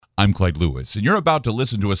I'm Clyde Lewis, and you're about to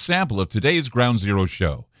listen to a sample of today's Ground Zero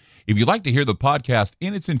show. If you'd like to hear the podcast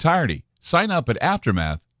in its entirety, sign up at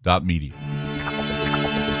aftermath.media.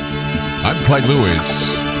 I'm Clyde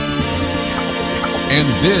Lewis, and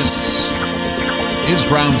this is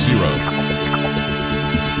Ground Zero.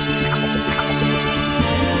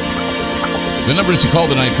 The numbers to call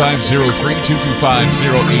tonight,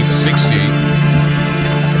 503-225-0860.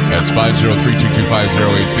 That's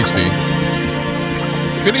 503-225-0860.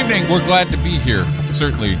 Good evening. We're glad to be here.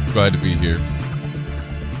 Certainly glad to be here.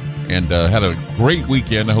 And had a great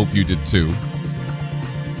weekend. I hope you did too.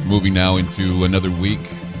 Moving now into another week.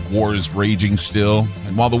 War is raging still.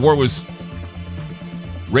 And while the war was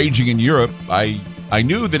raging in Europe, I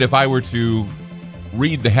knew that if I were to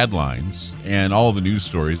read the headlines and all the news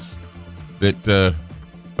stories, that a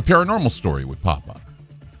paranormal story would pop up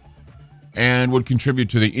and would contribute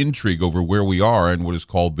to the intrigue over where we are and what is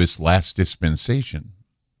called this last dispensation.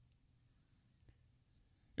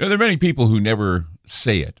 You know, there are many people who never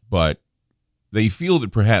say it, but they feel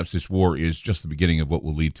that perhaps this war is just the beginning of what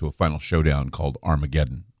will lead to a final showdown called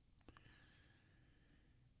Armageddon.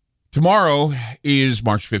 Tomorrow is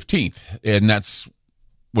March 15th, and that's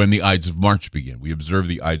when the Ides of March begin. We observe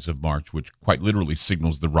the Ides of March, which quite literally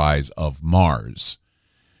signals the rise of Mars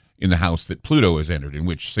in the house that Pluto has entered, in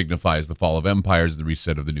which signifies the fall of empires, the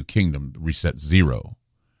reset of the new kingdom, reset zero.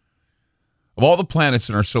 Of all the planets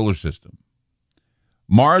in our solar system,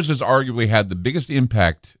 Mars has arguably had the biggest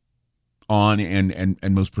impact on and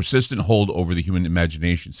most persistent hold over the human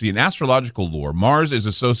imagination. See, in astrological lore, Mars is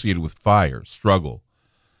associated with fire, struggle,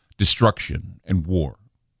 destruction, and war.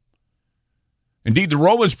 Indeed, the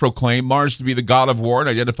Romans proclaimed Mars to be the god of war and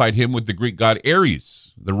identified him with the Greek god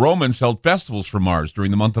Ares. The Romans held festivals for Mars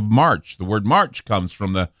during the month of March. The word March comes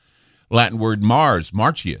from the Latin word Mars,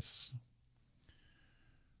 Martius.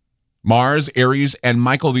 Mars, Ares, and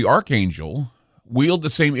Michael the Archangel wield the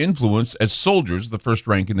same influence as soldiers, the first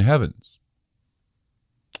rank in the heavens.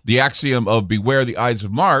 The axiom of beware the Ides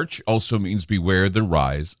of March also means beware the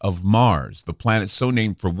rise of Mars, the planet so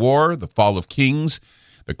named for war, the fall of kings,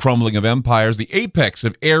 the crumbling of empires, the apex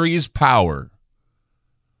of Ares' power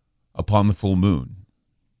upon the full moon.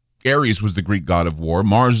 Ares was the Greek god of war,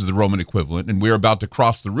 Mars is the Roman equivalent, and we're about to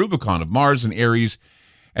cross the Rubicon of Mars and Ares,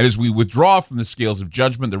 and as we withdraw from the scales of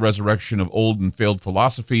judgment, the resurrection of old and failed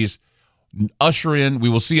philosophies, we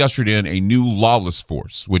will see ushered in a new lawless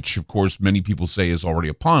force, which, of course, many people say is already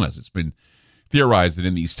upon us. It's been theorized that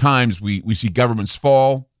in these times we see governments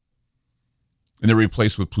fall and they're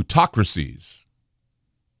replaced with plutocracies.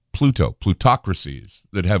 Plutocracies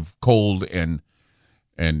that have cold and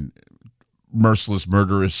merciless,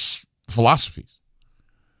 murderous philosophies.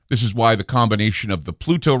 This is why the combination of the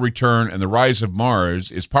Pluto return and the rise of Mars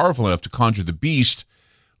is powerful enough to conjure the beast,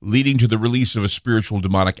 leading to the release of a spiritual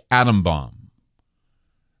demonic atom bomb,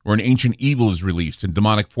 where an ancient evil is released and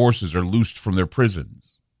demonic forces are loosed from their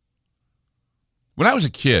prisons. When I was a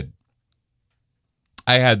kid,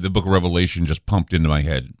 I had the book of Revelation just pumped into my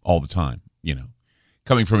head all the time. You know,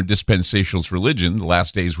 coming from a dispensationalist religion, the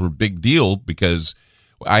last days were a big deal because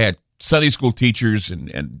I had Sunday school teachers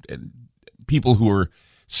and people who were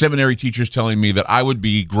seminary teachers telling me that I would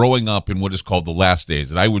be growing up in what is called the last days,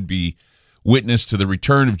 that I would be witness to the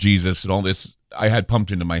return of Jesus, and all this I had pumped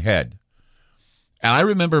into my head. And I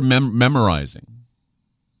remember memorizing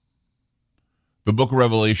the book of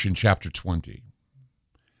Revelation, chapter 20.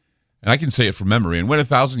 And I can say it from memory. And when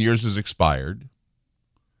 1,000 years is expired,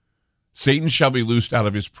 Satan shall be loosed out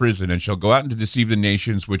of his prison and shall go out and to deceive the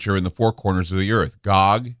nations which are in the four corners of the earth,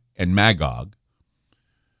 Gog and Magog,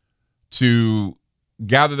 to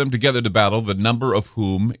gather them together to battle, the number of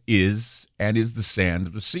whom is the sand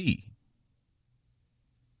of the sea.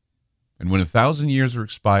 And when 1,000 years are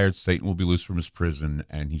expired, Satan will be loosed from his prison,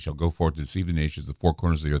 and he shall go forth to deceive the nations, the four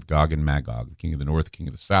corners of the earth, Gog and Magog, the king of the north, the king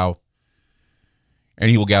of the south.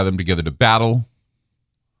 And he will gather them together to battle,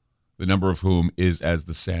 the number of whom is as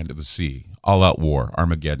the sand of the sea. All-out war,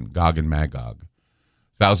 Armageddon, Gog and Magog.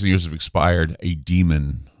 1,000 years have expired, a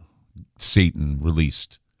demon, Satan,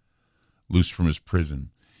 released, loosed from his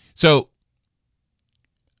prison. So,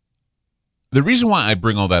 the reason why I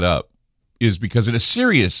bring all that up is because in a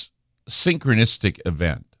serious synchronistic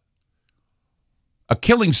event, a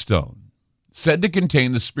killing stone said to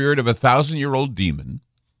contain the spirit of a 1,000-year-old demon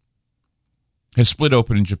has split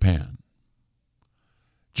open in Japan.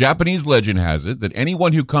 Japanese legend has it that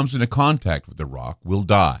anyone who comes into contact with the rock will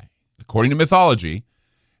die. According to mythology,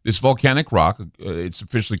 this volcanic rock, it's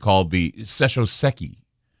officially called the Sessoseki,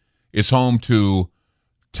 is home to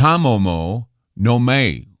Tamomo no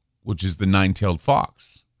Mei, which is the nine-tailed fox.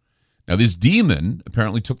 Now, this demon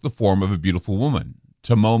apparently took the form of a beautiful woman,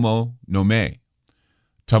 Tomomo no Mae.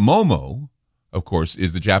 Tomomo, of course,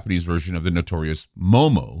 is the Japanese version of the notorious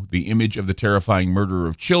Momo, the image of the terrifying murderer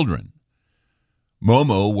of children.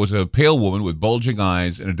 Momo was a pale woman with bulging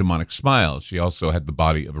eyes and a demonic smile. She also had the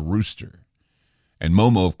body of a rooster. And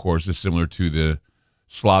Momo, of course, is similar to the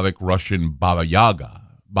Slavic Russian Baba Yaga.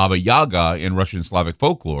 Baba Yaga in Russian Slavic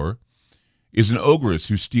folklore is an ogress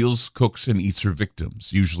who steals, cooks, and eats her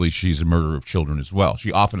victims. Usually she's a murderer of children as well.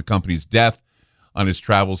 She often accompanies death on his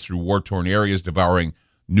travels through war-torn areas, devouring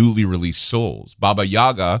newly released souls. Baba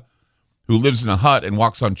Yaga, who lives in a hut and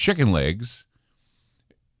walks on chicken legs,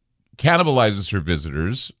 cannibalizes her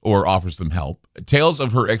visitors or offers them help. Tales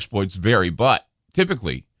of her exploits vary, but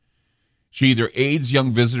typically she either aids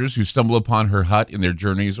young visitors who stumble upon her hut in their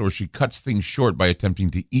journeys, or she cuts things short by attempting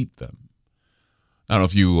to eat them. I don't know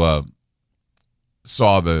if you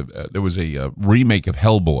saw there was a remake of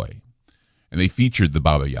Hellboy, and they featured the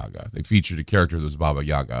Baba Yaga. They featured a character that was Baba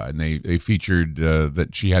Yaga, and they featured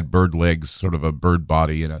that she had bird legs, sort of a bird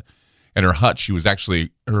body, and her hut.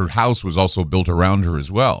 Her house was also built around her as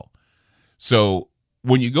well. So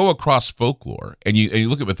when you go across folklore and you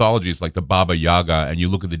look at mythologies like the Baba Yaga and you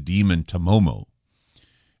look at the demon Tomomo,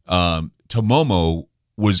 Tomomo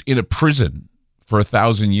was in a prison for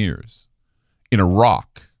 1,000 years in a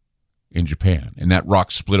rock in Japan, and that rock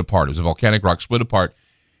split apart. It was a volcanic rock split apart,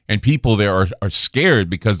 and people there are scared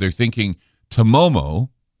because they're thinking Tomomo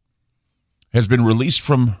has been released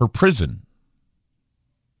from her prison,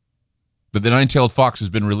 that the nine-tailed fox has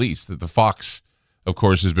been released, that the fox, of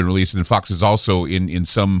course, has been released, and the fox is also in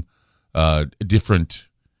some different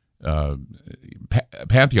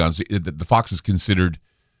pantheons. The fox is considered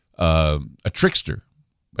a trickster,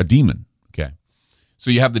 a demon. Okay,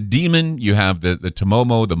 so you have the demon, you have the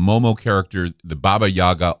Tomomo, the Momo character, the Baba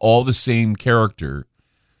Yaga, all the same character,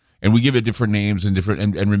 and we give it different names and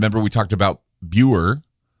different. And remember, we talked about Buer,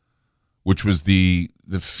 which was the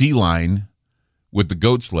feline with the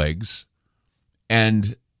goat's legs,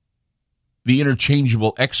 and the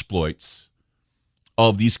interchangeable exploits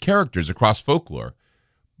of these characters across folklore.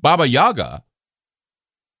 Baba Yaga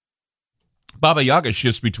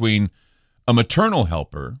shifts between a maternal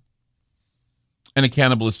helper and a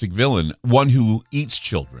cannibalistic villain, one who eats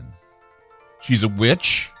children. She's a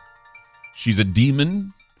witch. She's a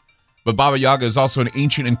demon. But Baba Yaga is also an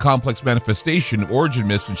ancient and complex manifestation of origin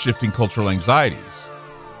myths and shifting cultural anxieties.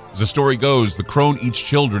 As the story goes, the crone eats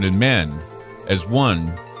children and men as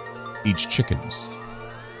one eats chickens.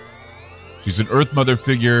 She's an Earth Mother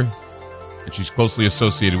figure, and she's closely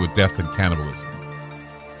associated with death and cannibalism.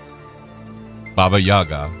 Baba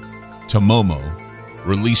Yaga, Tomomo,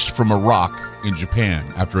 released from a rock in Japan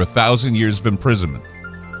after 1,000 years of imprisonment.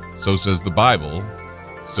 So says the Bible,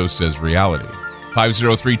 so says reality.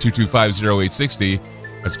 503-225-0860.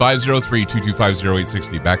 That's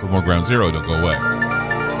 503-225-0860. Back with more Ground Zero. Don't go away.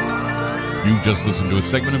 You just listened to a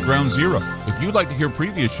segment of Ground Zero. If you'd like to hear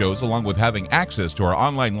previous shows along with having access to our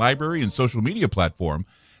online library and social media platform,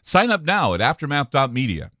 sign up now at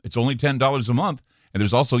aftermath.media. It's only $10 a month, and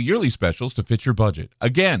there's also yearly specials to fit your budget.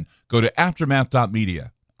 Again, go to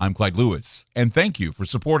aftermath.media. I'm Clyde Lewis, and thank you for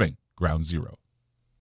supporting Ground Zero.